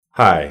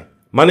Hi,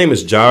 my name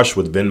is Josh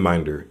with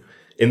VinMinder.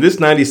 In this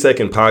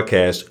 90-second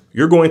podcast,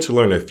 you're going to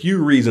learn a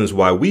few reasons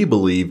why we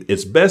believe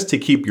it's best to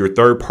keep your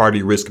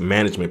third-party risk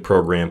management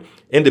program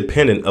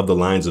independent of the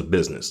lines of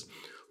business.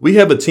 We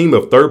have a team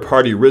of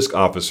third-party risk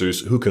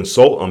officers who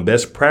consult on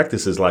best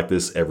practices like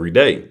this every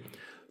day.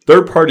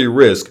 Third-party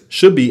risk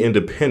should be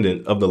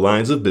independent of the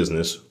lines of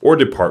business or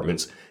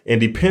departments and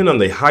depend on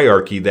the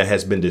hierarchy that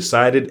has been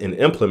decided and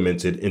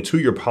implemented into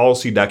your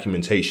policy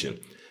documentation.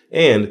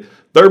 And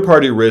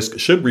third-party risk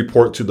should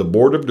report to the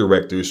board of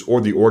directors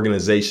or the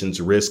organization's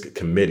risk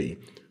committee.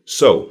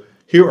 So,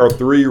 here are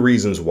 3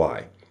 reasons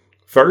why.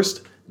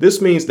 First,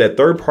 this means that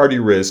third-party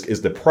risk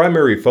is the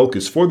primary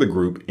focus for the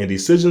group and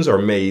decisions are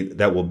made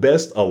that will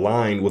best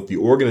align with the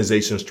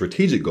organization's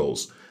strategic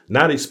goals,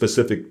 not a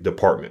specific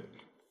department.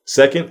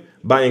 Second,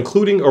 by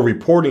including or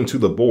reporting to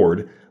the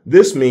board,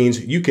 this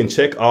means you can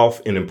check off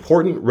an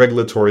important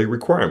regulatory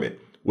requirement,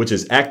 which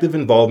is active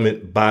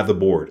involvement by the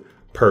board,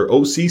 per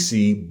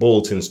OCC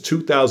Bulletins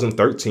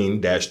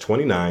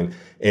 2013-29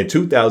 and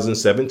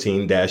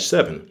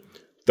 2017-7.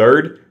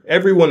 Third,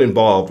 everyone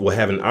involved will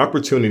have an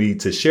opportunity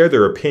to share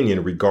their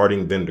opinion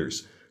regarding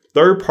vendors.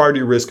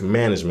 Third-party risk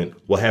management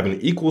will have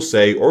an equal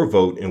say or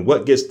vote in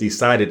what gets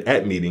decided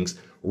at meetings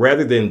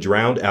rather than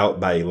drowned out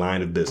by a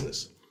line of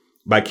business.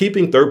 By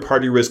keeping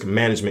third-party risk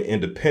management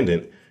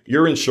independent,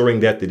 you're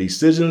ensuring that the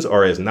decisions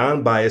are as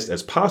non-biased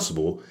as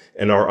possible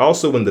and are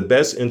also in the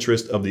best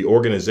interest of the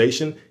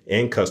organization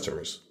and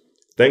customers.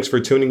 Thanks for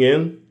tuning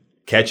in.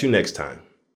 Catch you next time.